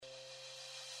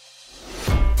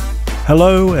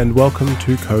Hello and welcome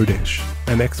to Codish,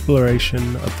 an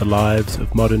exploration of the lives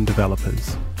of modern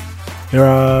developers. There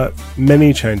are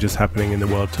many changes happening in the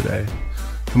world today,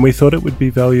 and we thought it would be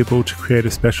valuable to create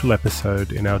a special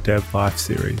episode in our Dev Life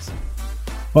series.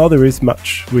 While there is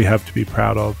much we have to be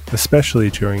proud of, especially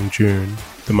during June,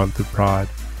 the month of Pride,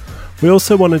 we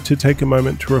also wanted to take a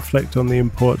moment to reflect on the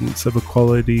importance of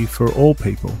equality for all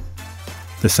people.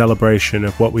 The celebration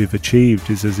of what we've achieved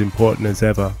is as important as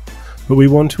ever, but we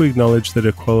want to acknowledge that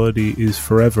equality is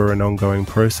forever an ongoing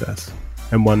process,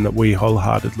 and one that we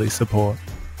wholeheartedly support.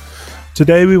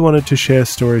 Today we wanted to share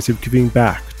stories of giving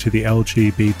back to the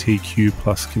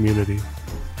LGBTQ+ community.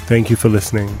 Thank you for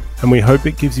listening, and we hope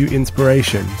it gives you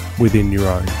inspiration within your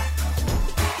own.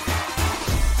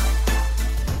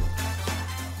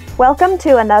 Welcome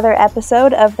to another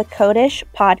episode of the Codish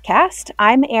podcast.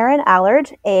 I'm Erin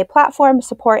Allard, a platform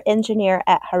support engineer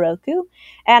at Heroku,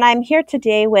 and I'm here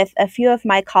today with a few of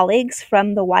my colleagues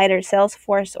from the wider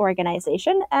Salesforce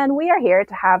organization, and we are here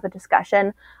to have a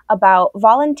discussion about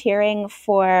volunteering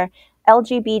for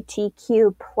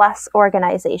LGBTQ+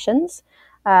 organizations.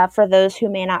 For those who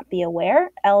may not be aware,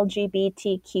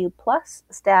 LGBTQ+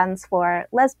 stands for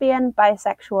lesbian,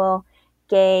 bisexual,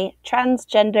 gay,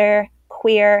 transgender,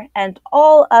 queer, and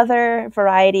all other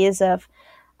varieties of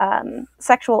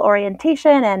sexual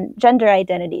orientation and gender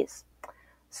identities.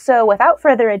 So without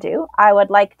further ado, I would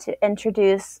like to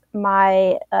introduce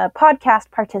my podcast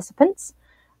participants.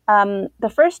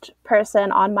 The first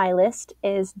person on my list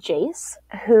is Jace,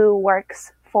 who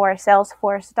works for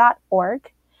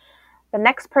Salesforce.org. The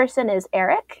next person is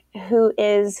Eric,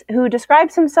 who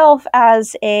describes himself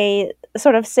as a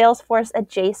sort of Salesforce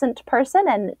adjacent person,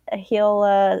 and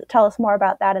he'll tell us more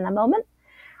about that in a moment.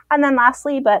 And then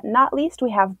lastly, but not least,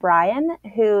 we have Brian,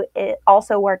 who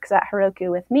also works at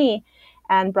Heroku with me,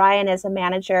 and Brian is a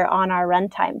manager on our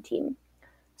runtime team.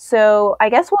 So I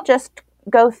guess we'll just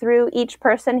go through each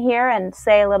person here and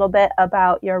say a little bit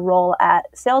about your role at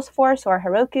Salesforce or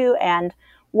Heroku and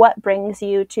what brings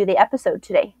you to the episode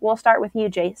today. We'll start with you,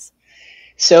 Jace.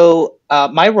 So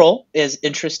my role is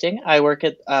interesting. I work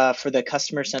for the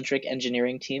customer-centric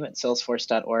engineering team at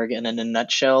Salesforce.org, and in a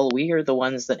nutshell, we are the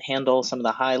ones that handle some of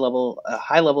the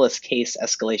high-level case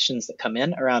escalations that come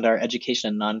in around our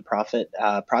education and nonprofit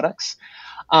products.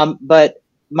 But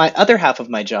my other half of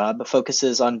my job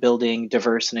focuses on building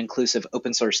diverse and inclusive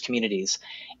open source communities.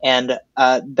 And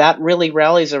that really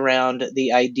rallies around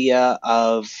the idea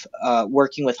of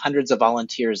working with hundreds of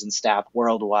volunteers and staff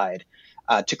worldwide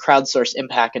to crowdsource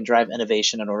impact and drive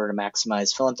innovation in order to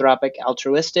maximize philanthropic,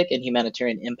 altruistic, and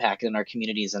humanitarian impact in our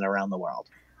communities and around the world.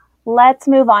 Let's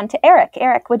move on to Eric.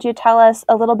 Eric, would you tell us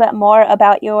a little bit more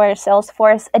about your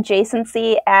Salesforce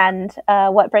adjacency and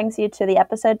what brings you to the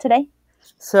episode today?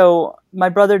 So my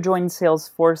brother joined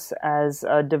Salesforce as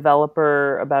a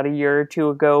developer about a year or two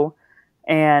ago.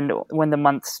 And when the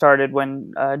month started,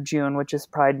 when June, which is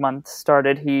Pride Month,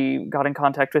 started, he got in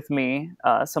contact with me.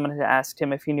 Someone had asked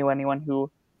him if he knew anyone who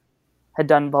had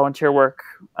done volunteer work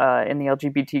in the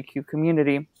LGBTQ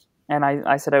community. And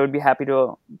I said I would be happy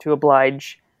to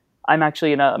oblige. I'm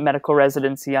actually in a medical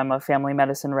residency. I'm a family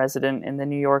medicine resident in the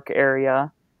New York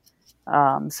area.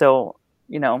 So,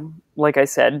 like I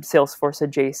said, Salesforce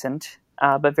adjacent,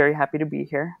 but very happy to be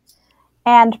here.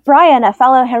 And Brian, a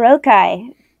fellow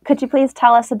Herokai, could you please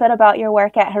tell us a bit about your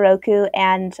work at Heroku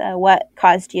and what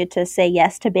caused you to say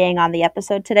yes to being on the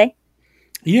episode today?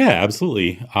 Yeah,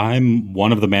 absolutely. I'm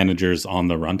one of the managers on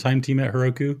the runtime team at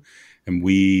Heroku, and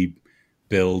we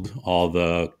build all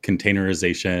the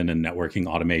containerization and networking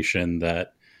automation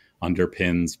that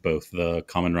underpins both the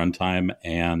common runtime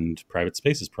and private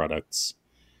spaces products.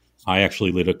 I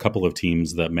actually lead a couple of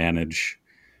teams that manage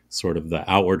sort of the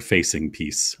outward-facing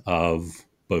piece of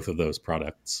both of those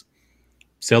products.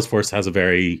 Salesforce has a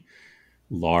very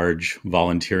large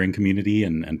volunteering community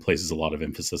and places a lot of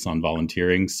emphasis on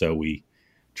volunteering. So we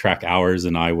track hours,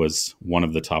 and I was one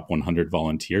of the top 100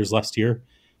 volunteers last year.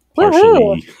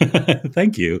 Partially,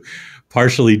 thank you.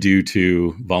 Partially due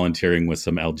to volunteering with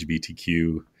some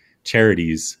LGBTQ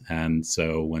charities. And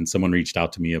so when someone reached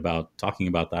out to me about talking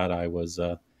about that, I was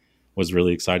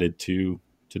really excited to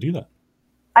do that.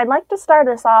 I'd like to start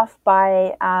us off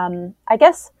by,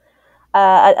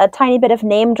 a tiny bit of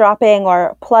name dropping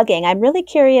or plugging. I'm really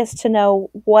curious to know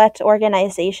what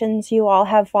organizations you all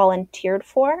have volunteered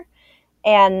for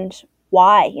and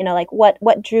why,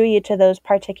 what drew you to those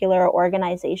particular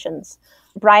organizations.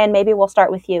 Brian, maybe we'll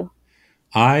start with you.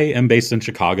 I am based in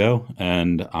Chicago,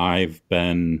 and I've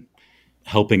been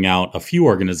helping out a few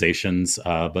organizations,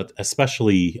 but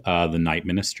especially the Night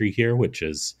Ministry here, which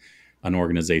is an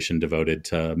organization devoted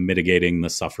to mitigating the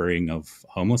suffering of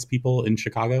homeless people in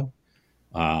Chicago.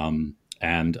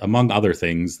 And among other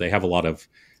things, they have a lot of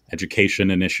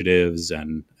education initiatives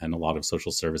and a lot of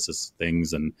social services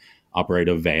things, and operate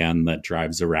a van that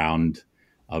drives around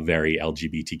a very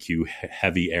LGBTQ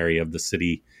heavy area of the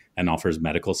city and offers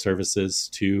medical services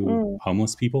to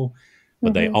homeless people.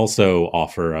 But they also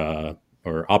offer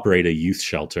or operate a youth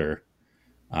shelter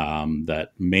that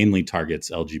mainly targets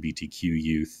LGBTQ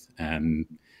youth and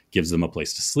gives them a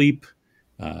place to sleep,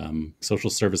 social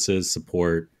services,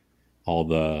 support, all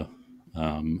the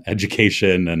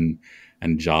education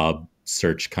and job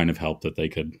search kind of help that they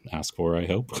could ask for, I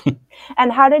hope.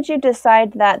 And how did you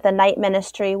decide that the Night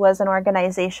Ministry was an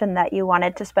organization that you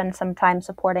wanted to spend some time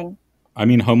supporting? I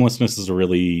mean, homelessness is a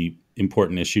really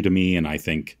important issue to me, and I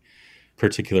think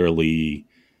particularly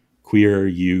queer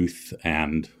youth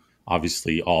and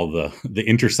obviously all the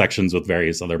intersections with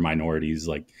various other minorities.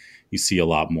 Like, you see a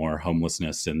lot more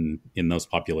homelessness in those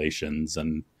populations,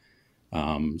 and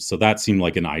so that seemed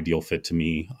like an ideal fit to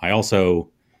me. I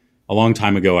also, a long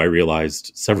time ago, I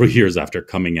realized several years after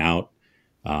coming out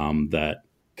that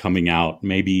coming out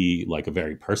may be like a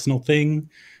very personal thing,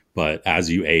 but as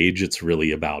you age, it's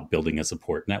really about building a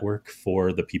support network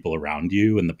for the people around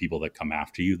you and the people that come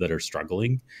after you that are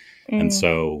struggling. And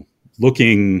so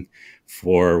looking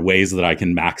for ways that I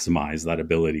can maximize that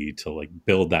ability to like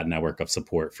build that network of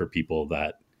support for people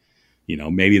that, you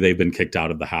know, maybe they've been kicked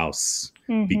out of the house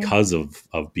because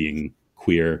of being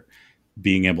queer,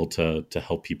 being able to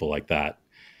help people like that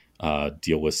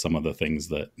deal with some of the things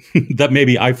that that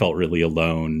maybe I felt really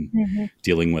alone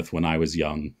dealing with when I was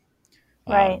young.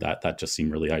 Right. That just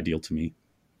seemed really ideal to me.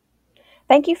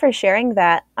 Thank you for sharing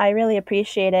that. I really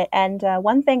appreciate it. And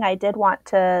one thing I did want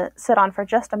to sit on for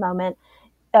just a moment,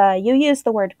 you used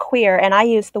the word queer, and I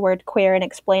used the word queer in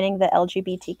explaining the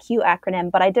LGBTQ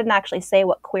acronym, but I didn't actually say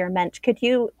what queer meant. Could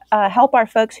you help our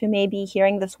folks who may be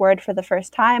hearing this word for the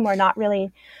first time or not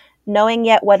really knowing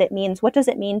yet what it means? What does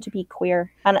it mean to be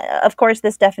queer? And of course,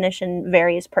 this definition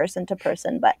varies person to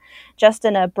person, but just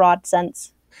in a broad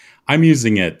sense. I'm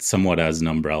using it somewhat as an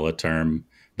umbrella term.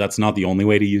 That's not the only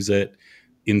way to use it.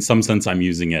 In some sense, I'm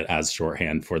using it as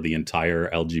shorthand for the entire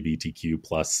LGBTQ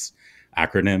plus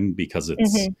acronym, because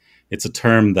it's a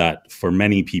term that for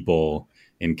many people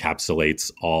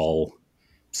encapsulates all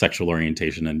sexual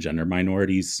orientation and gender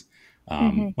minorities.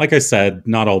 Like I said,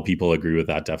 not all people agree with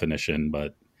that definition,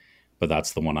 but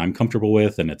that's the one I'm comfortable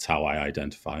with, and it's how I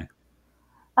identify.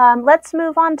 Let's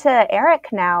move on to Eric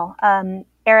now.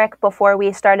 Eric, before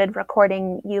we started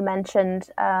recording, you mentioned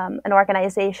an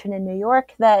organization in New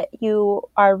York that you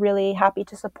are really happy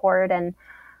to support, and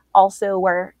also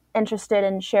were interested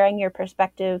in sharing your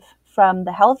perspective from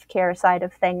the healthcare side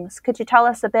of things. Could you tell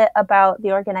us a bit about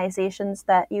the organizations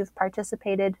that you've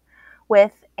participated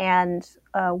with and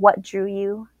what drew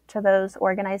you to those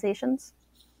organizations?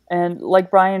 And like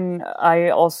Brian, I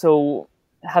also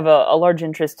have a large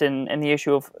interest in the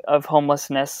issue of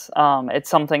homelessness. It's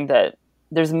something that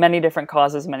there's many different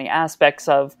causes, many aspects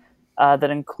of that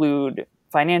include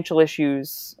financial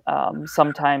issues,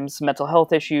 sometimes mental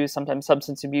health issues, sometimes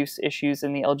substance abuse issues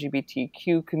in the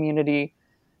LGBTQ community.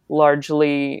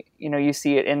 Largely, you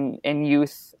see it in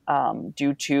youth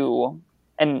due to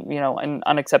an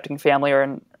unaccepting family or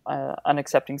an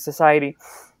unaccepting society.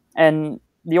 And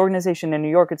the organization in New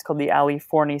York, it's called the Ali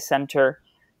Forney Center.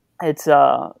 It's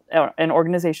an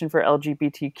organization for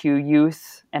LGBTQ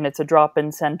youth, and it's a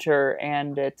drop-in center,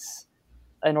 and it's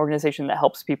an organization that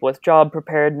helps people with job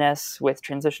preparedness, with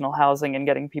transitional housing, and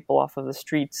getting people off of the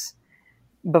streets.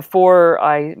 Before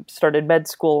I started med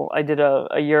school, I did a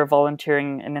year of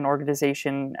volunteering in an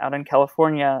organization out in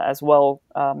California as well,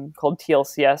 called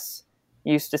TLCS.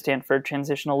 It used to stand for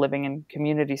Transitional Living and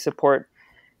Community Support.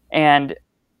 And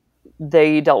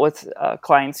they dealt with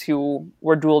clients who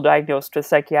were dual diagnosed with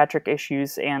psychiatric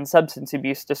issues and substance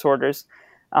abuse disorders.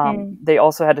 They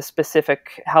also had a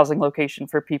specific housing location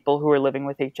for people who were living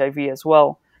with HIV as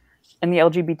well. In the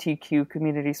LGBTQ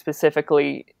community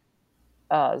specifically,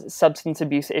 substance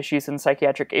abuse issues and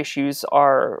psychiatric issues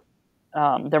are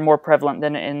they're more prevalent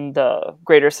than in the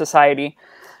greater society.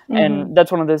 And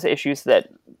that's one of those issues that,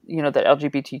 that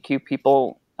LGBTQ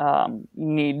people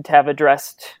need to have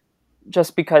addressed,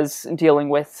 just because dealing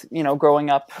with,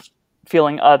 growing up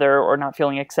feeling other or not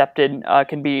feeling accepted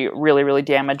can be really, really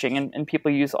damaging. And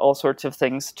people use all sorts of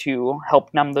things to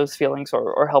help numb those feelings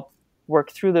or help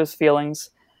work through those feelings.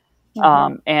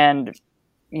 And,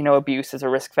 abuse is a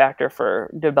risk factor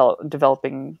for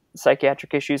developing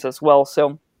psychiatric issues as well.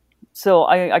 So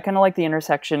I kind of like the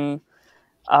intersection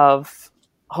of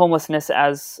homelessness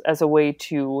as a way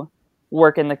to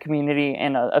work in the community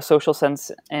in a social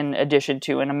sense, in addition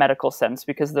to in a medical sense,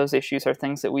 because those issues are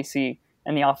things that we see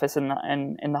in the office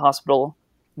and in the hospital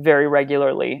very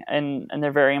regularly, and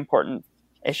they're very important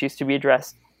issues to be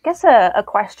addressed. I guess a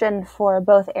question for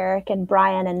both Eric and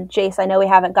Brian and Jace. I know we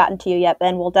haven't gotten to you yet,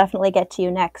 and we'll definitely get to you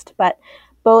next. But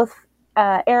both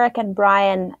Eric and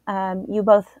Brian, you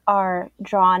both are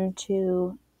drawn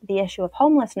to the issue of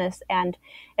homelessness. And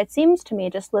it seems to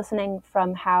me, just listening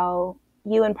from how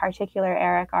you in particular,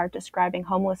 Eric, are describing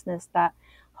homelessness, that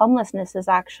homelessness is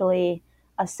actually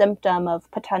a symptom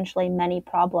of potentially many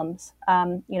problems.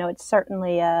 It's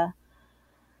certainly a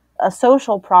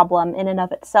social problem in and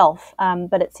of itself,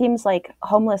 but it seems like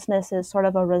homelessness is sort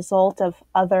of a result of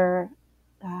other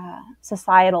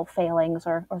societal failings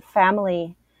or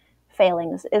family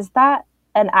failings. Is that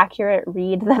an accurate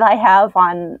read that I have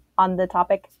on the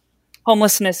topic?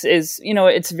 Homelessness is,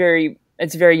 it's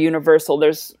very universal.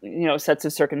 There's, sets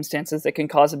of circumstances that can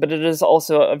cause it, but it is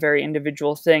also a very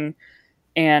individual thing.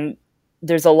 And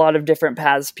there's a lot of different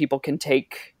paths people can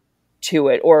take to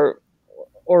it, or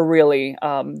really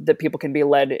that people can be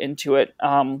led into it.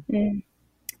 And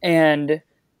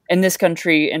in this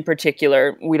country in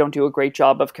particular, we don't do a great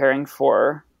job of caring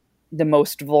for the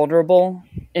most vulnerable,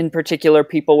 in particular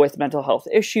people with mental health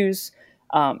issues.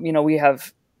 We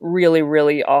have really,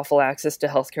 really awful access to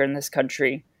healthcare in this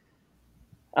country.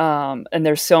 And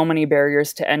there's so many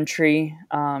barriers to entry.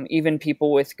 Even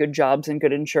people with good jobs and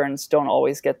good insurance don't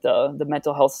always get the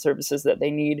mental health services that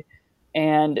they need.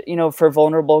 And, for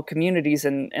vulnerable communities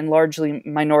and largely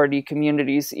minority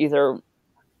communities, either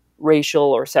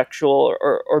racial or sexual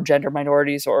or gender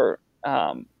minorities, or,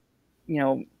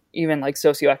 even like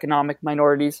socioeconomic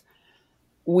minorities,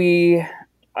 we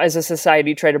as a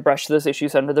society try to brush those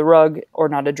issues under the rug or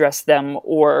not address them,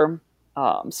 or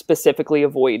specifically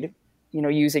avoid,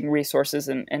 using resources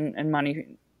and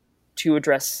money to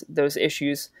address those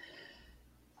issues.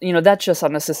 That's just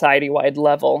on a society-wide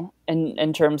level,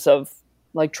 in terms of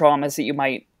like traumas that you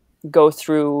might go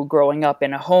through growing up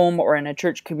in a home or in a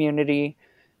church community,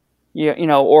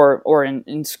 or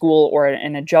in school or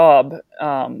in a job.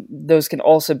 Those can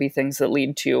also be things that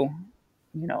lead to,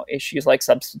 issues like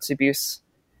substance abuse.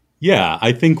 Yeah,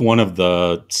 I think one of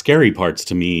the scary parts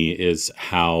to me is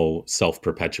how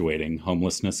self-perpetuating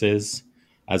homelessness is.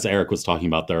 As Eric was talking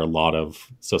about, there are a lot of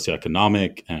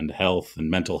socioeconomic and health and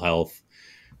mental health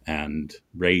and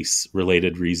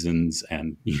race-related reasons,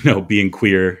 and being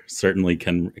queer certainly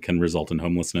can result in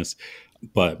homelessness.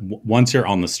 But once you're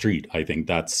on the street, I think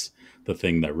that's the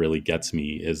thing that really gets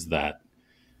me, is that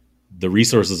the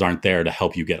resources aren't there to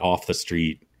help you get off the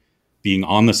street. Being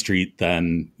on the street,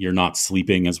 then you're not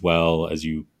sleeping as well as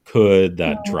you could.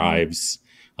 That drives,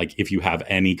 like, if you have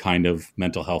any kind of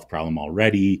mental health problem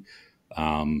already,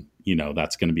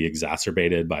 that's going to be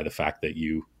exacerbated by the fact that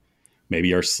you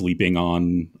maybe are sleeping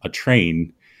on a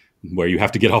train where you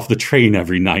have to get off the train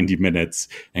every 90 minutes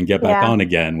and get back on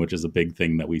again, which is a big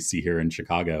thing that we see here in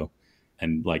Chicago.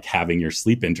 And like having your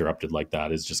sleep interrupted like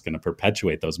that is just going to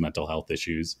perpetuate those mental health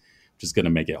issues, which is going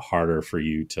to make it harder for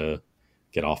you to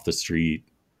get off the street,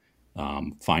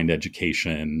 find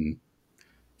education,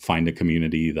 find a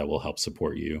community that will help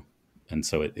support you. And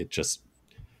so it just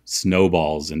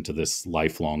snowballs into this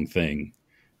lifelong thing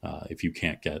if you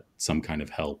can't get some kind of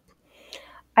help.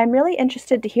 I'm really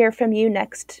interested to hear from you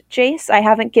next, Jace. I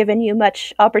haven't given you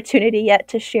much opportunity yet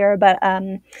to share, but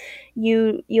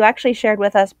you actually shared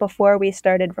with us before we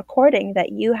started recording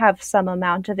that you have some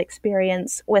amount of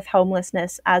experience with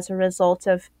homelessness as a result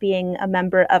of being a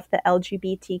member of the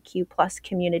LGBTQ plus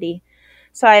community.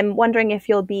 So I'm wondering if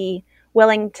you'll be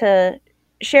willing to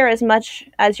share as much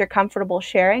as you're comfortable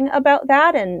sharing about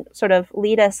that, and sort of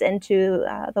lead us into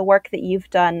the work that you've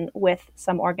done with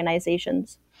some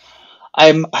organizations.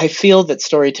 I feel that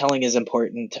storytelling is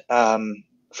important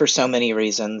for so many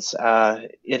reasons.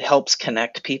 It helps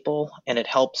connect people, and it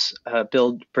helps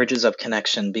build bridges of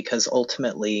connection, because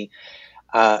ultimately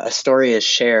a story is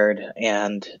shared,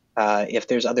 and if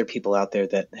there's other people out there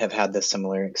that have had this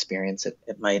similar experience,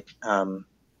 it might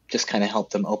just kind of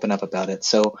help them open up about it.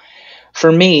 So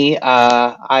for me,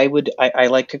 I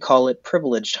like to call it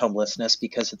privileged homelessness,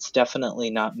 because it's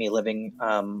definitely not me living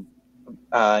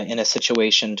in a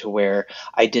situation to where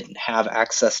I didn't have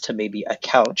access to maybe a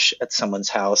couch at someone's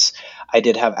house. I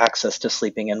did have access to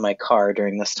sleeping in my car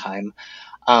during this time.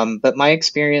 But my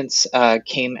experience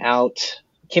came out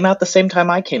the same time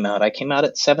I came out. I came out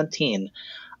at 17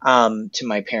 to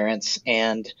my parents,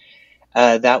 and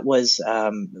that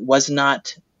was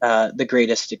not the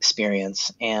greatest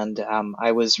experience. And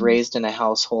I was raised in a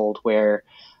household where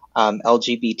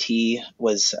LGBT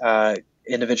was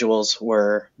individuals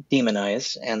were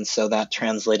demonized, and so that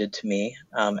translated to me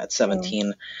at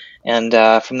 17. And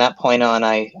from that point on,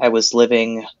 I was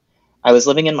living I was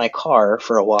living in my car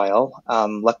for a while.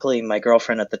 Luckily, my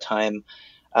girlfriend at the time,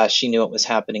 she knew what was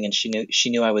happening, and she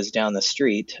knew I was down the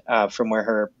street from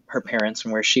where her parents,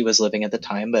 from where she was living at the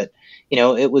time. But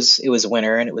it was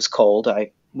winter and it was cold.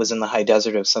 I was in the high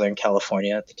desert of Southern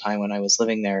California at the time when I was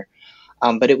living there.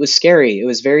 But it was scary. It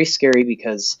was very scary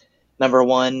because number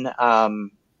one,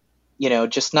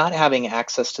 just not having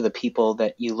access to the people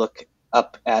that you look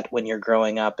up at when you're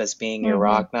growing up as being your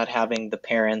rock, not having the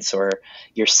parents or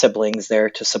your siblings there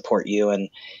to support you, and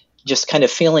just kind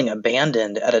of feeling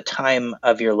abandoned at a time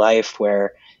of your life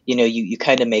where you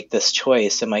kind of make this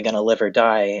choice: am I going to live or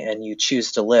die? And you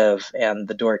choose to live, and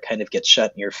the door kind of gets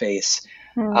shut in your face.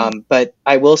 But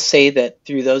I will say that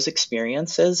through those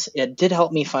experiences, it did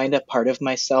help me find a part of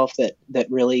myself that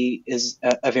really is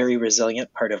a very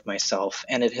resilient part of myself,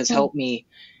 and it has helped me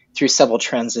through several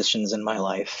transitions in my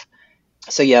life.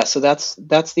 So yeah, so that's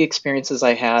the experiences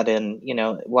I had. And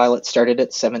while it started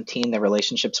at 17, the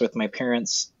relationships with my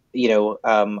parents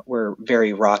were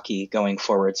very rocky going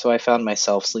forward. So I found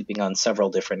myself sleeping on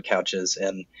several different couches,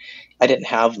 and I didn't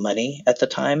have money at the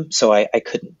time, so I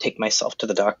couldn't take myself to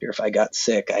the doctor if I got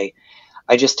sick. I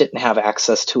just didn't have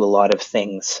access to a lot of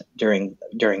things during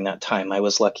that time. I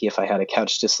was lucky if I had a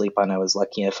couch to sleep on. I was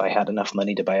lucky if I had enough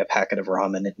money to buy a packet of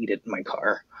ramen and eat it in my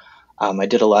car. I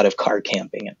did a lot of car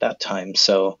camping at that time.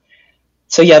 So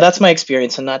yeah, that's my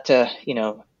experience. And not to,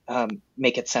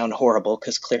 make it sound horrible,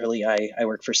 because clearly I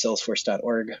work for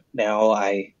Salesforce.org now.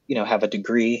 I, have a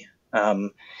degree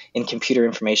in computer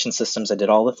information systems. I did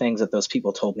all the things that those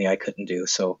people told me I couldn't do.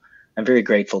 So I'm very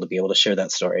grateful to be able to share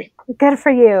that story. Good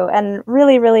for you, and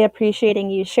really, really appreciating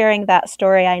you sharing that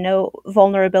story. I know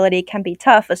vulnerability can be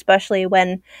tough, especially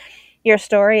when your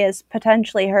story is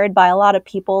potentially heard by a lot of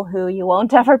people who you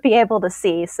won't ever be able to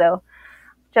see. So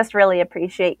just really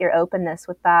appreciate your openness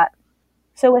with that.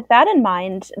 So with that in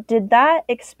mind, did that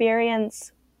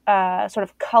experience sort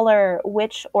of color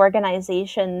which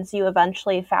organizations you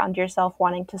eventually found yourself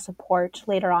wanting to support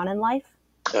later on in life?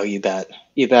 Oh, you bet.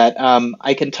 You bet.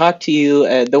 I can talk to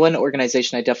you. The one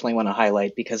organization I definitely want to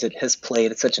highlight, because it has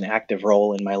played such an active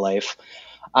role in my life,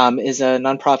 is a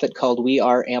nonprofit called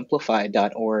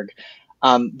weareamplify.org.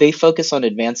 They focus on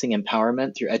advancing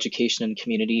empowerment through education and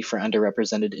community for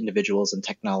underrepresented individuals in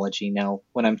technology. Now,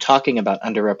 when I'm talking about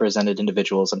underrepresented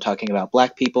individuals, I'm talking about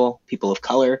Black people, people of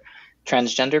color,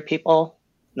 transgender people,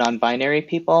 non-binary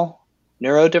people,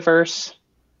 neurodiverse,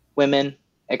 women,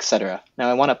 etc. Now,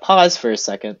 I want to pause for a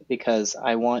second because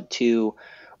I want to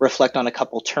reflect on a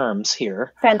couple terms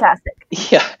here. Fantastic.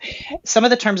 Yeah. Some of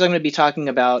the terms I'm going to be talking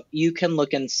about, you can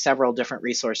look in several different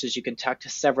resources. You can talk to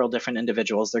several different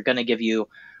individuals. They're going to give you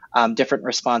different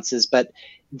responses. But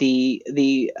the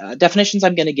definitions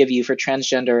I'm going to give you for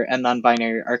transgender and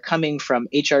non-binary are coming from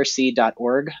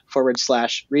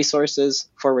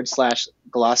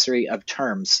hrc.org/resources/glossary of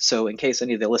terms. So in case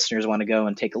any of the listeners want to go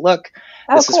and take a look,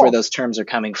 this is where those terms are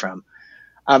coming from.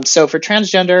 So for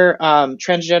transgender,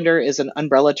 transgender is an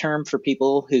umbrella term for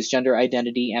people whose gender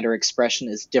identity and or expression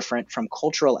is different from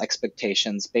cultural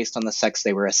expectations based on the sex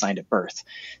they were assigned at birth.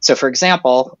 So for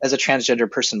example, as a transgender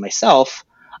person myself,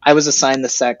 I was assigned the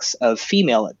sex of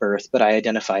female at birth, but I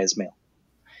identify as male.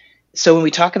 So when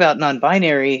we talk about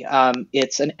non-binary,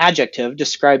 it's an adjective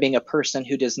describing a person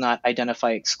who does not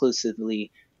identify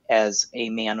exclusively as a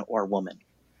man or woman.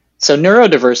 So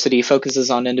neurodiversity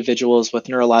focuses on individuals with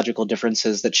neurological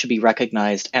differences that should be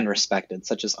recognized and respected,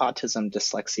 such as autism,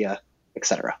 dyslexia,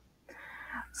 etc.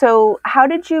 So how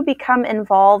did you become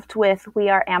involved with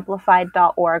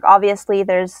weareamplified.org? Obviously,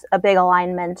 there's a big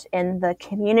alignment in the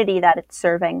community that it's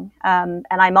serving. And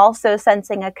I'm also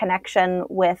sensing a connection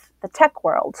with the tech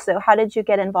world. So how did you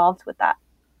get involved with that?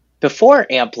 Before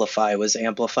Amplify, it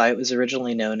was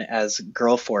originally known as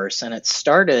Girlforce, and it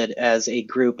started as a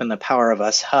group in the Power of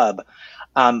Us hub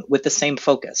with the same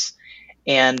focus.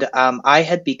 And I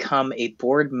had become a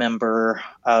board member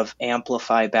of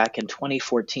Amplify back in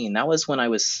 2014. That was when I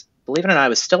was, believe it or not, I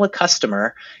was still a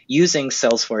customer using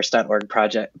Salesforce.org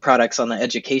products on the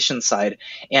education side.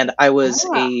 And I was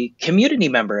a community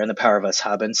member in the Power of Us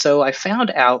hub. And so I found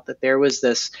out that there was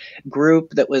this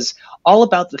group that was all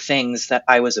about the things that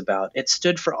I was about. It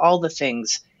stood for all the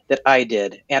things that I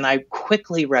did. And I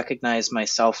quickly recognized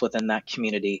myself within that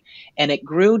community. And it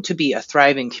grew to be a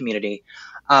thriving community.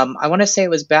 I want to say it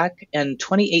was back in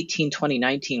 2018,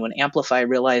 2019 when Amplify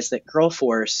realized that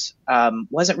Girlforce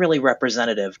wasn't really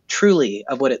representative truly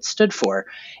of what it stood for.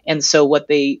 And so what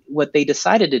they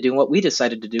decided to do, and what we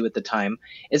decided to do at the time,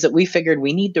 is that we figured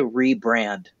we need to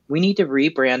rebrand. We need to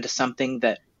rebrand to something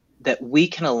that that we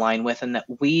can align with and that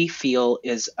we feel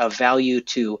is of value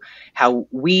to how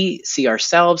we see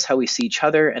ourselves, how we see each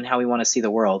other, and how we want to see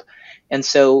the world. And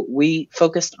so we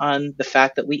focused on the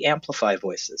fact that we amplify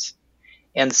voices.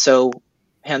 And so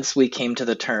hence we came to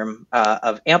the term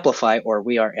of amplify, or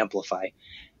we are Amplify.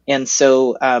 And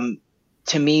so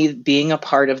to me, being a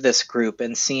part of this group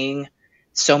and seeing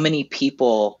so many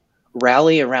people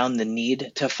rally around the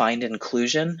need to find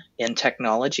inclusion in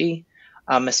technology,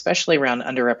 especially around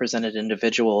underrepresented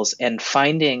individuals, and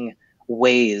finding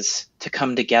ways to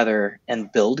come together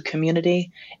and build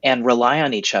community and rely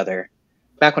on each other.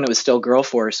 Back when it was still Girl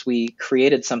Force, we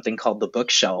created something called the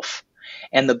Bookshelf.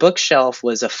 And the Bookshelf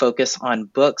was a focus on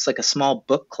books, like a small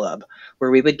book club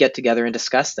where we would get together and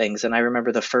discuss things. And I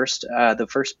remember the first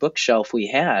bookshelf we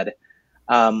had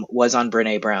was on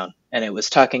Brene Brown, and it was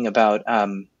talking about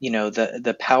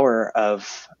the power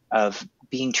of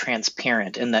being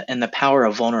transparent and the power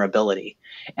of vulnerability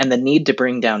and the need to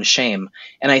bring down shame.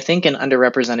 And I think in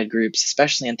underrepresented groups,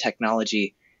 especially in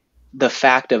technology, the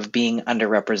fact of being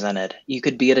underrepresented, you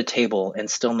could be at a table and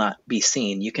still not be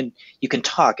seen. You can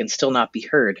talk and still not be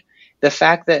heard. The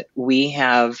fact that we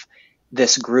have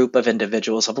this group of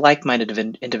individuals, of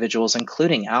like-minded individuals,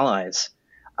 including allies,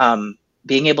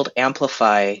 being able to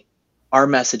amplify our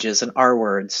messages and our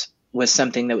words was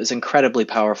something that was incredibly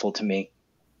powerful to me.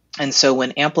 And so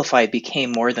when Amplify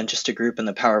became more than just a group in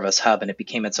the Power of Us Hub and it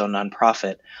became its own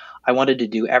nonprofit, I wanted to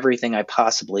do everything I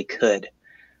possibly could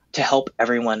to help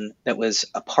everyone that was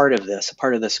a part of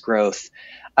this growth,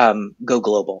 go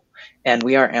global. And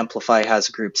We Are Amplify has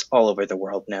groups all over the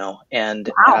world now. And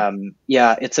Wow.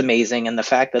 It's amazing. And the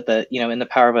fact that in the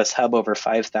Power of Us Hub, over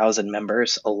 5,000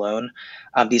 members alone,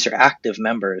 these are active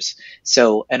members.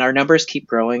 So, and our numbers keep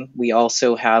growing. We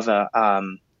also have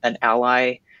an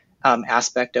ally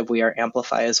aspect of We Are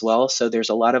Amplify as well. So there's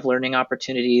a lot of learning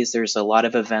opportunities. There's a lot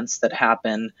of events that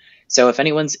happen. So if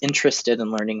anyone's interested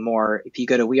in learning more, if you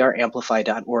go to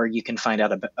weareamplify.org, you can find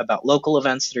out about local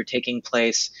events that are taking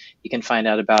place. You can find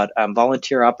out about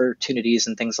volunteer opportunities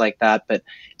and things like that. But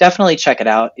definitely check it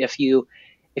out. If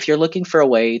you're looking for a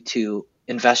way to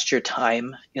invest your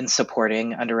time in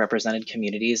supporting underrepresented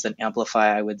communities, then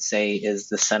Amplify, I would say, is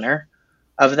the center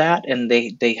of that. And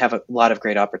they have a lot of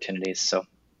great opportunities. So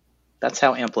that's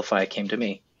how Amplify came to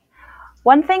me.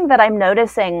 One thing that I'm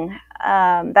noticing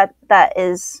that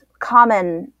is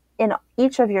common in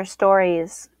each of your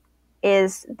stories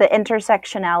is the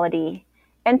intersectionality.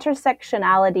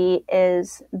 Intersectionality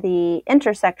is the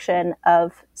intersection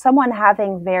of someone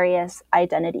having various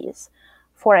identities.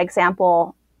 For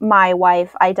example, my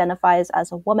wife identifies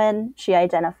as a woman, she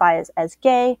identifies as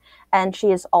gay, and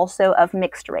she is also of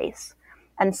mixed race.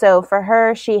 And so for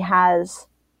her, she has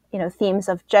themes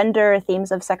of gender,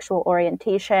 themes of sexual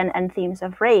orientation, and themes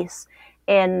of race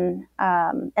in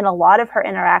a lot of her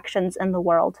interactions in the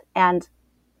world. And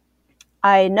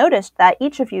I noticed that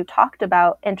each of you talked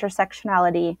about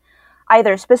intersectionality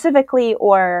either specifically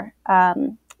or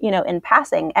in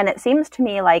passing. And it seems to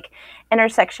me like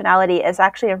intersectionality is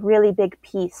actually a really big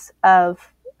piece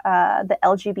of the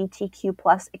LGBTQ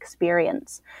plus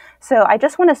experience. So I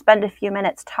just want to spend a few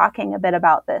minutes talking a bit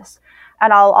about this,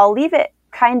 and I'll leave it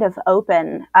kind of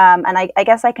open. And I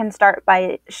guess I can start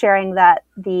by sharing that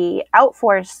the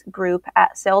Outforce group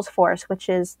at Salesforce, which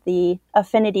is the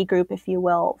affinity group, if you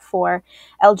will, for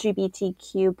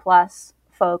LGBTQ plus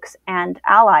folks and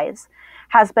allies,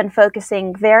 has been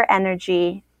focusing their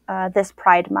energy this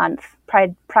Pride Month,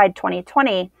 Pride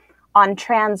 2020, on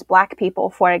trans Black people,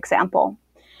 for example.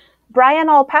 Brian,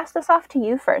 I'll pass this off to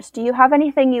you first. Do you have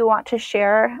anything you want to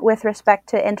share with respect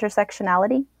to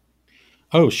intersectionality?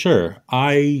 Oh, sure.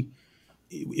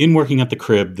 In working at the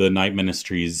Crib, the Night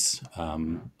Ministries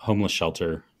homeless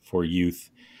shelter for youth,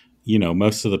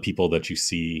 most of the people that you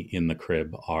see in the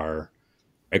Crib are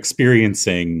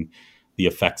experiencing the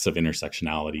effects of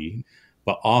intersectionality,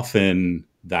 but often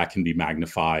that can be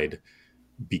magnified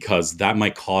because that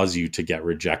might cause you to get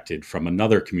rejected from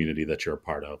another community that you're a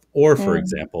part of. Or, for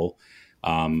example,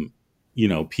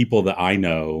 people that I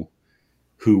know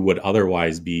who would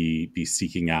otherwise be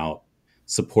seeking out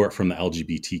support from the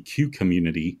LGBTQ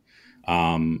community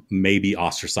may be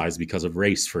ostracized because of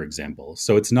race, for example.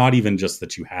 So it's not even just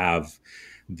that you have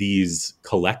these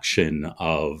collection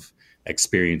of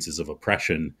experiences of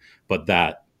oppression, but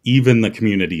that even the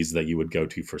communities that you would go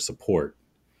to for support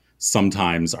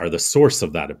sometimes are the source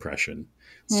of that oppression.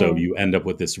 So you end up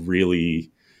with this really,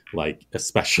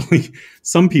 especially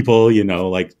some people,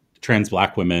 like trans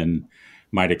Black women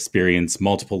might experience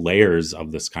multiple layers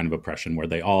of this kind of oppression where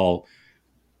they all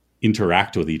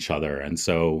interact with each other. And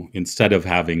so instead of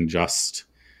having just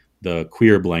the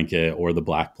queer blanket or the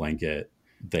Black blanket,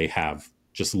 they have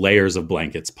just layers of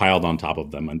blankets piled on top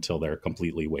of them until they're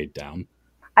completely weighed down.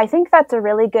 I think that's a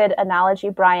really good analogy,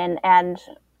 Brian. And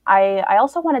I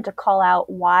also wanted to call out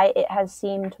why it has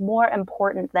seemed more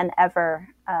important than ever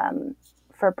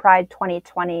for Pride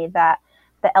 2020 that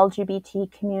the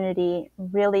LGBT community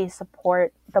really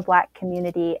support the Black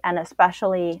community and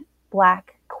especially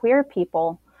Black queer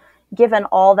people, given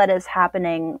all that is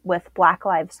happening with Black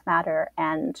Lives Matter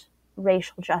and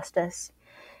racial justice.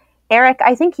 Eric,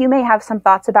 I think you may have some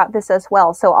thoughts about this as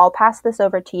well, so I'll pass this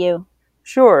over to you.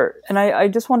 Sure. And I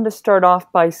just wanted to start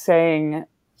off by saying,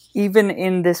 even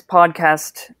in this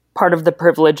podcast, part of the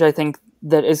privilege I think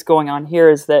that is going on here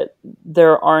is that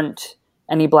there aren't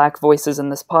any Black voices in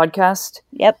this podcast.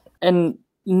 Yep. And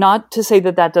not to say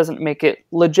that that doesn't make it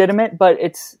legitimate, but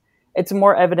it's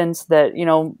more evidence that,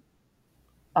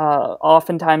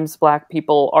 oftentimes Black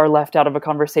people are left out of a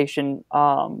conversation,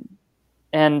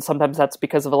 and sometimes that's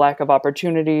because of a lack of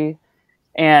opportunity.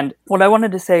 And what I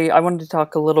wanted to say, I wanted to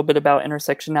talk a little bit about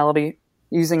intersectionality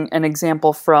using an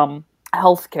example from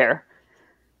healthcare.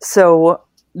 So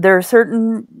there are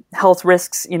certain health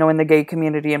risks, in the gay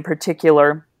community in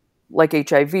particular, like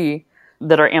HIV,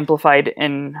 that are amplified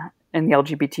in the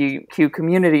LGBTQ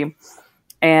community.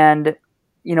 And,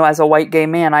 as a white gay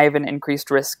man, I have an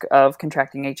increased risk of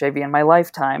contracting HIV in my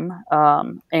lifetime.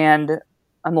 And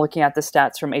I'm looking at the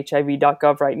stats from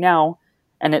HIV.gov right now,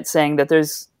 and it's saying that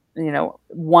there's,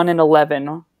 1 in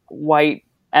 11 white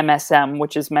MSM,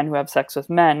 which is men who have sex with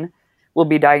men, will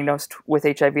be diagnosed with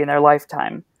HIV in their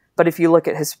lifetime. But if you look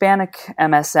at Hispanic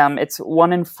MSM, it's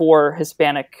 1 in 4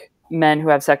 Hispanic men who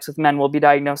have sex with men will be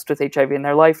diagnosed with HIV in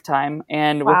their lifetime.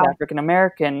 And with African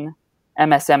American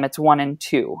MSM, it's 1 in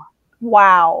 2.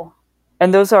 Wow.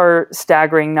 And those are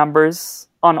staggering numbers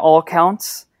on all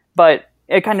counts, but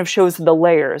it kind of shows the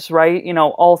layers, right?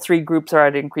 All three groups are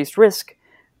at increased risk,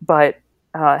 but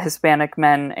Hispanic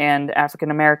men and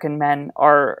African American men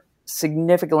are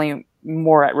significantly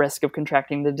more at risk of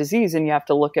contracting the disease. And you have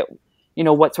to look at,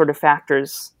 what sort of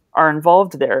factors are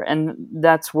involved there. And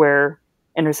that's where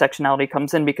intersectionality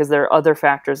comes in, because there are other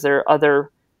factors, there are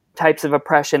other types of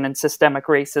oppression and systemic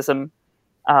racism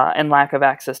and lack of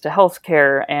access to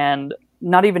healthcare, and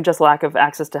not even just lack of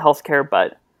access to healthcare,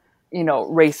 but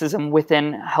racism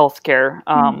within healthcare.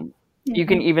 You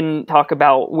can even talk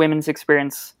about women's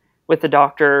experience with the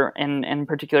doctor, and in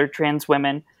particular trans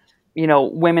women.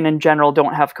 Women in general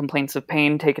don't have complaints of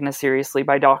pain taken as seriously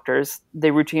by doctors. They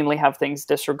routinely have things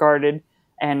disregarded,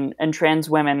 and trans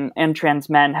women and trans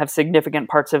men have significant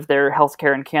parts of their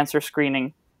healthcare and cancer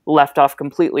screening left off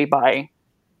completely by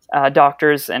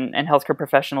doctors and healthcare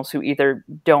professionals who either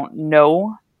don't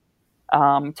know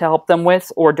to help them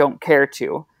with or don't care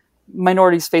to.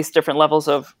 Minorities face different levels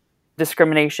of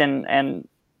discrimination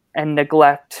and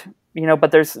neglect,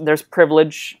 but there's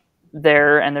privilege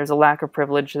there, and there's a lack of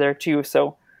privilege there too.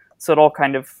 So it all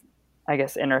kind of, I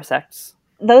guess, intersects.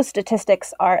 Those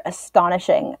statistics are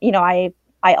astonishing.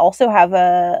 I also have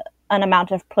an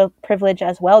amount of privilege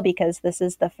as well, because this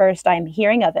is the first I'm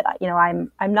hearing of it.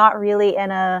 I'm not really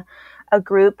in a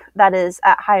group that is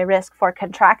at high risk for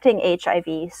contracting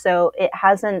HIV. So it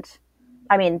hasn't,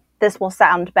 this will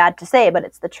sound bad to say, but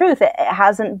it's the truth. It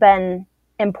hasn't been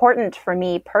important for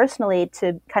me personally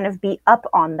to kind of be up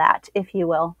on that, if you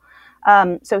will.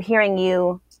 So hearing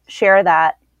you share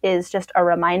that is just a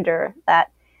reminder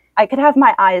that I could have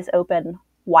my eyes open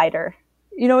wider.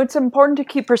 It's important to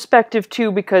keep perspective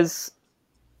too, because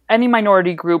any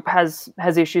minority group has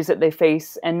issues that they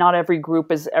face, and not every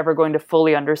group is ever going to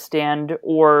fully understand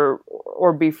or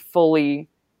be fully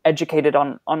educated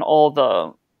on all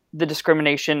the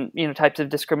discrimination, types of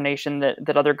discrimination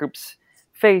that other groups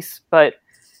face. But,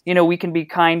 we can be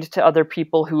kind to other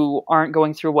people who aren't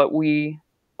going through what we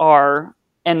are,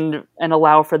 and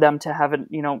allow for them to have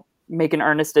make an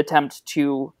earnest attempt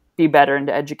to be better and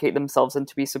to educate themselves and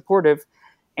to be supportive.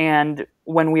 And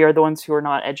when we are the ones who are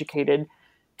not educated,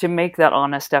 to make that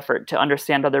honest effort to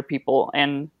understand other people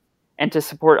and to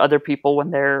support other people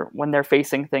when they're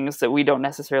facing things that we don't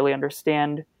necessarily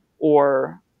understand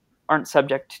or aren't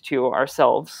subject to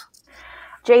ourselves.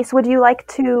 Jace, would you like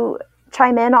to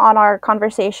chime in on our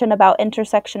conversation about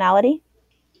intersectionality?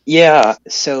 Yeah,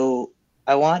 so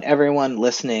I want everyone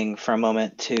listening for a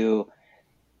moment to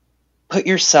put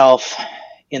yourself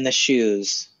in the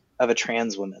shoes of a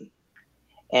trans woman.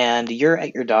 And you're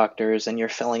at your doctor's and you're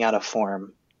filling out a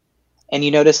form. And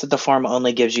you notice that the form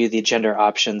only gives you the gender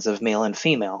options of male and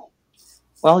female.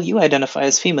 Well, you identify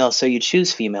as female, so you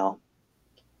choose female.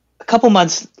 A couple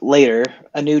months later,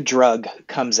 a new drug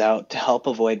comes out to help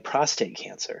avoid prostate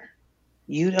cancer.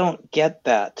 You don't get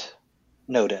that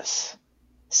notice.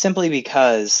 simply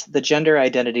because the gender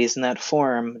identities in that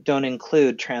form don't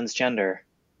include transgender.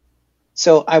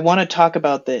 So I want to talk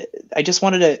about I just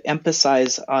wanted to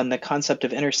emphasize on the concept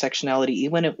of intersectionality,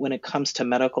 even when it comes to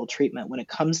medical treatment, when it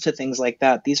comes to things like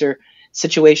that. These are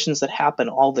situations that happen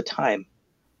all the time.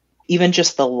 Even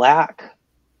just the lack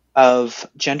of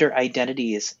gender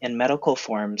identities in medical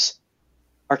forms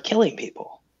are killing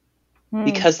people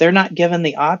because they're not given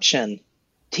the option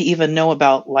to even know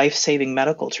about life-saving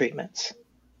medical treatments.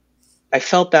 I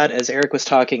felt that as Eric was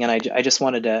talking, and I just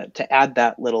wanted to add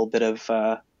that little bit of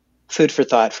food for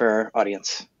thought for our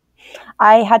audience.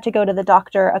 I had to go to the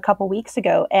doctor a couple weeks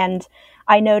ago, and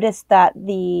I noticed that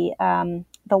the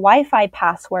Wi-Fi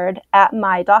password at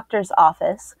my doctor's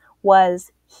office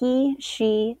was he,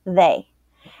 she, they.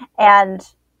 And,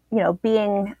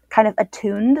 being kind of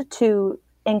attuned to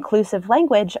inclusive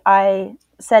language, I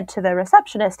said to the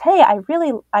receptionist, "Hey, I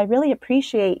really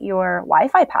appreciate your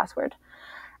Wi-Fi password.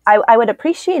 I would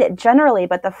appreciate it generally,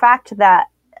 but the fact that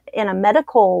in a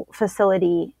medical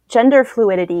facility, gender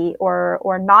fluidity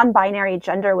or non-binary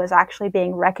gender was actually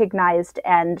being recognized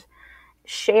and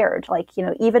shared. Like,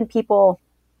 even people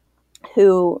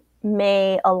who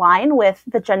may align with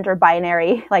the gender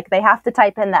binary, like they have to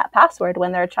type in that password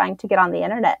when they're trying to get on the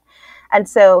internet." And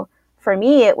so for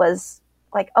me, it was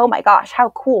like, oh my gosh, how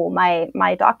cool.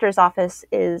 My doctor's office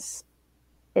is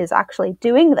actually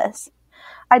doing this.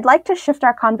 I'd like to shift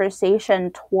our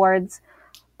conversation towards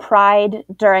Pride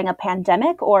during a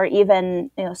pandemic, or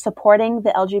even supporting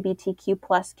the LGBTQ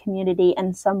plus community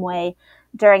in some way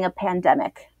during a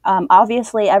pandemic.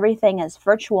 Obviously, everything is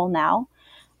virtual now.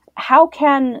 How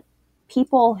can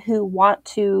people who want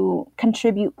to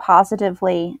contribute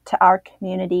positively to our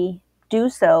community do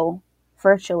so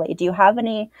virtually? Do you have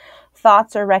any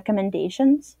thoughts or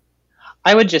recommendations?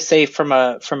 I would just say from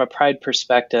a Pride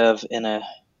perspective, in a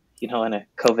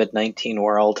COVID-19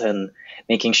 world, and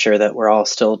making sure that we're all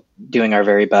still doing our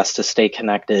very best to stay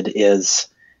connected, is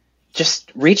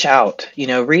just reach out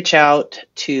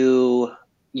to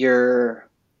your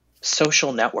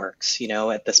social networks,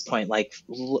 at this point. Like,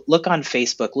 look on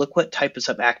Facebook, look what types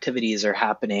of activities are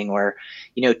happening, or,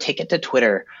 take it to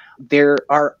Twitter. There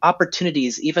are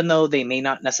opportunities, even though they may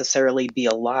not necessarily be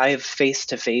a live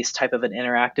face-to-face type of an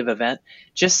interactive event,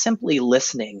 just simply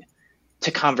listening to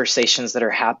conversations that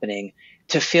are happening,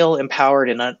 to feel empowered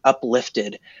and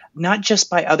uplifted, not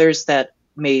just by others that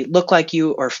may look like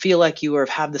you or feel like you or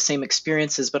have the same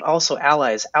experiences, but also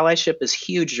allies. Allyship is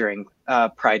huge during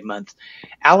Pride Month.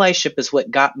 Allyship is what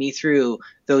got me through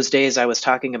those days I was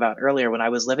talking about earlier when I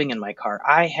was living in my car.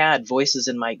 I had voices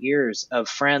in my ears of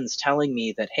friends telling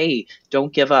me that, hey,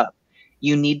 don't give up.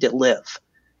 You need to live.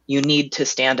 You need to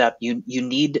stand up. You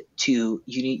need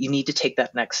to take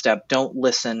that next step. Don't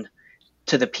listen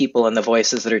to the people and the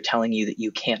voices that are telling you that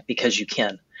you can't, because you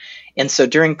can. And so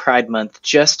during Pride Month,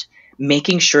 just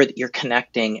making sure that you're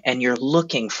connecting and you're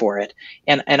looking for it.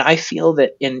 And I feel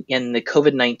that in the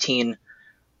COVID-19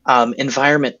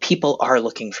 environment, people are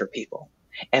looking for people,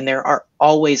 and there are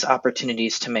always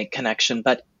opportunities to make connection,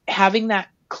 but having that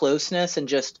closeness and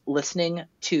just listening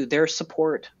to their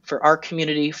support for our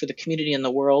community, for the community in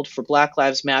the world, for Black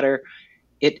Lives Matter,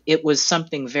 it was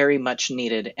something very much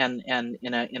needed. And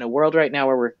in a world right now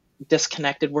where we're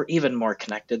disconnected, we're even more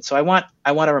connected. So I want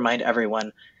to remind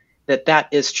everyone that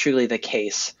is truly the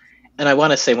case. And I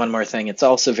want to say one more thing. It's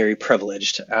also very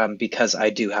privileged because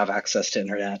I do have access to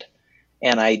internet,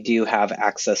 and I do have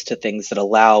access to things that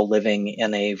allow living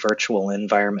in a virtual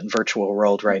environment, virtual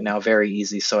world right now, very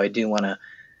easy. So I do want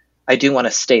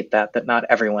to state that not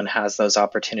everyone has those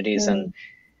opportunities. And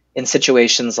in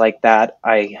situations like that,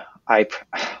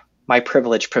 my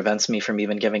privilege prevents me from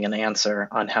even giving an answer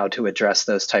on how to address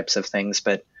those types of things.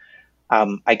 But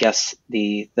I guess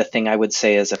the thing I would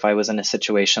say is, if I was in a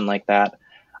situation like that,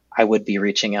 I would be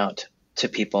reaching out to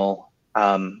people.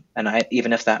 And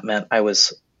even if that meant I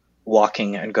was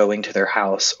walking and going to their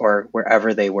house or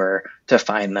wherever they were to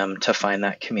find them, to find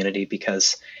that community,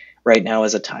 because right now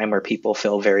is a time where people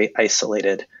feel very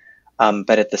isolated.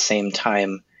 But at the same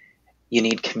time, you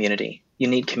need community. You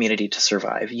need community to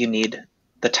survive. You need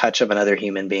the touch of another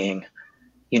human being.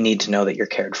 You need to know that you're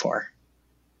cared for.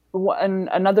 And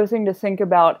another thing to think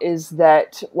about is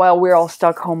that while we're all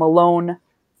stuck home alone,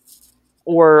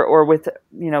 or with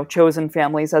chosen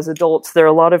families as adults, there are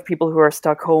a lot of people who are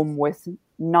stuck home with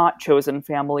not chosen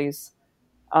families,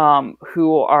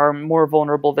 who are more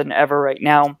vulnerable than ever right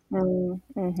now.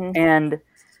 Mm-hmm. And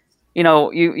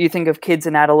you think of kids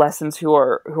and adolescents who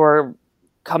are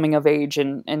coming of age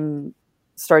and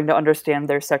starting to understand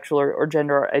their sexual or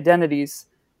gender identities,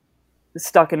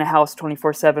 stuck in a house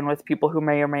 24/7 with people who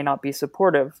may or may not be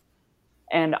supportive.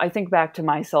 And I think back to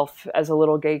myself as a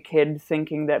little gay kid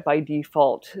thinking that by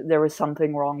default there was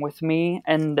something wrong with me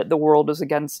and that the world was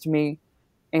against me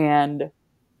and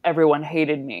everyone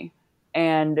hated me.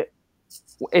 And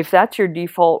if that's your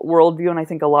default worldview, and I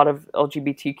think a lot of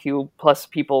LGBTQ plus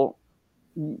people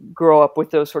grow up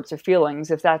with those sorts of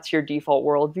feelings, if that's your default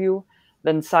worldview,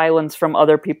 then silence from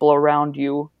other people around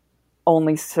you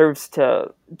only serves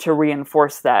to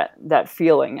reinforce that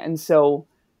feeling. And so,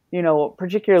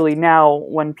 particularly now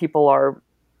when people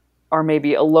are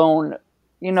maybe alone,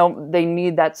 they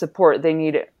need that support. They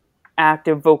need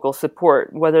active vocal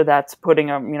support, whether that's putting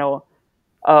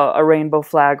a rainbow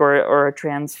flag or a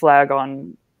trans flag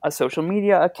on a social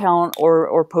media account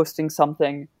or posting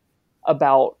something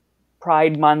about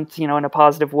Pride Month, in a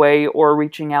positive way, or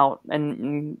reaching out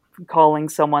and calling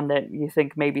someone that you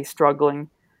think may be struggling.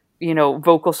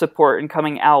 Vocal support and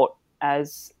coming out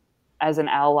as an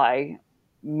ally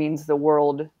means the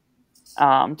world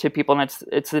to people. And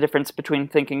it's the difference between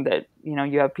thinking that,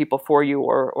 you have people for you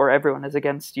or everyone is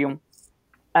against you.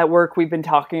 At work, we've been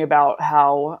talking about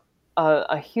how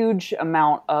a huge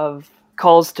amount of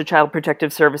calls to Child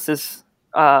Protective Services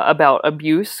about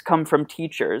abuse come from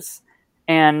teachers.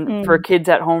 And for kids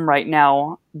at home right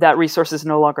now, that resource is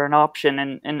no longer an option.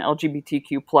 And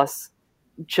LGBTQ plus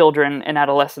children and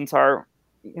adolescents are,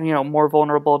 more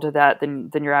vulnerable to that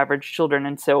than your average children.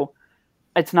 And so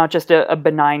it's not just a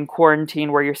benign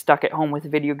quarantine where you're stuck at home with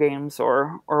video games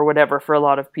or whatever. For a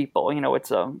lot of people,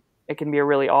 it can be a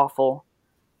really awful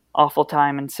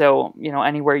time. And so,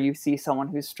 anywhere you see someone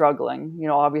who's struggling,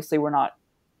 obviously we're not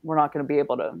going to be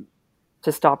able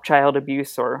to stop child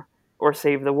abuse or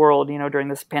save the world, during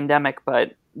this pandemic.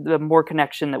 But the more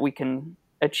connection that we can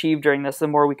achieve during this, the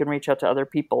more we can reach out to other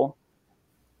people.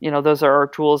 Those are our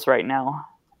tools right now.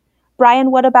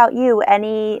 Brian, what about you?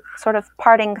 Any sort of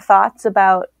parting thoughts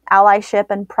about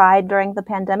allyship and pride during the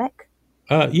pandemic?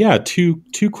 Yeah, two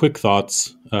quick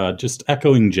thoughts. Just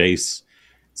echoing Jace,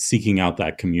 seeking out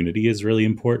that community is really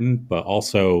important, but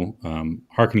also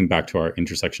hearkening back to our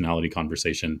intersectionality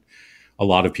conversation. A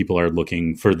lot of people are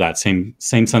looking for that same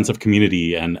sense of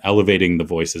community and elevating the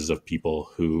voices of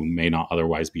people who may not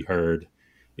otherwise be heard,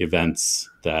 events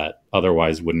that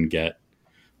otherwise wouldn't get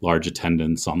large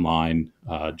attendance online.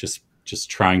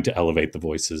 Just trying to elevate the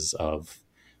voices of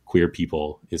queer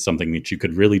people is something that you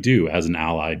could really do as an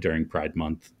ally during Pride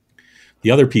Month. The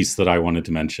other piece that I wanted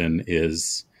to mention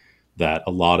is that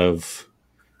a lot of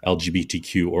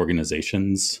LGBTQ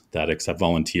organizations that accept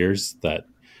volunteers that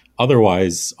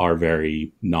otherwise are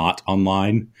very not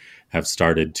online have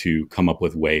started to come up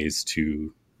with ways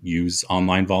to use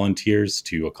online volunteers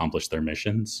to accomplish their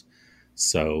missions.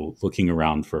 So looking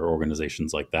around for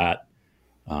organizations like that,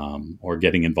 or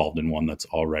getting involved in one that's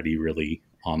already really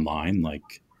online,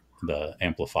 like the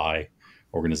Amplify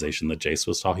organization that Jace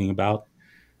was talking about,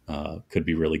 could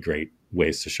be really great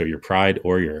ways to show your pride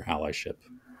or your allyship.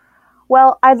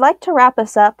 Well, I'd like to wrap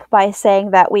us up by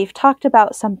saying that we've talked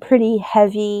about some pretty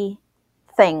heavy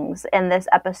things in this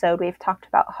episode. We've talked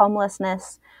about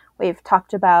homelessness. We've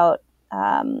talked about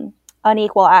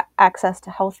unequal access to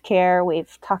healthcare.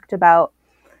 We've talked about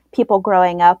people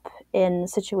growing up in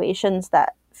situations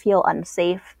that feel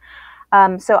unsafe.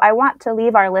 So I want to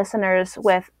leave our listeners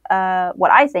with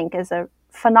what I think is a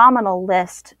phenomenal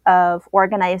list of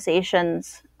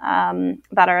organizations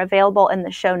that are available in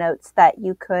the show notes that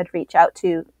you could reach out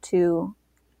to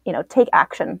take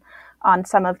action on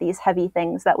some of these heavy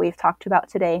things that we've talked about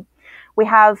today. We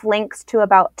have links to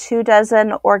about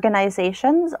 24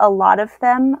 organizations. A lot of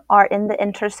them are in the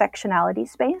intersectionality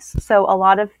space. So a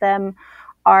lot of them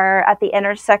are at the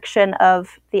intersection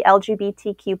of the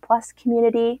LGBTQ plus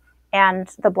community and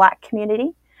the Black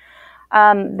community.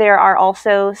 There are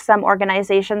also some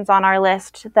organizations on our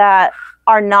list that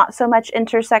are not so much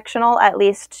intersectional, at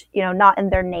least, not in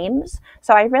their names.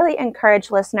 So I really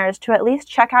encourage listeners to at least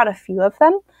check out a few of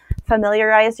them,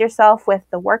 familiarize yourself with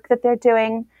the work that they're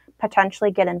doing,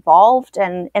 potentially get involved.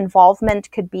 And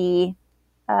involvement could be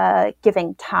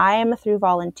giving time through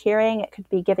volunteering. It could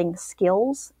be giving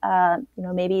skills.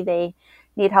 Maybe they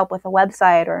need help with a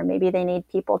website, or maybe they need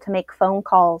people to make phone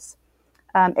calls.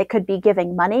 It could be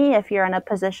giving money if you're in a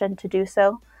position to do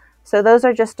so. So those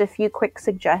are just a few quick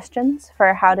suggestions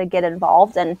for how to get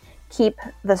involved and keep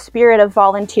the spirit of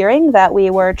volunteering that we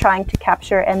were trying to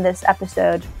capture in this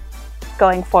episode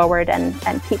going forward,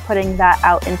 and keep putting that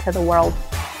out into the world.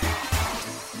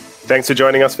 Thanks for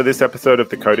joining us for this episode of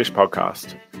the Codish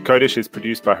podcast. Codish is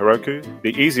produced by Heroku,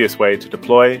 the easiest way to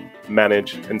deploy,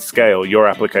 manage, and scale your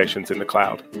applications in the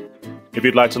cloud. If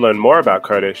you'd like to learn more about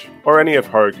Codish or any of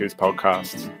Heroku's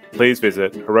podcasts, please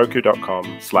visit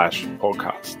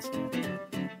heroku.com/podcasts.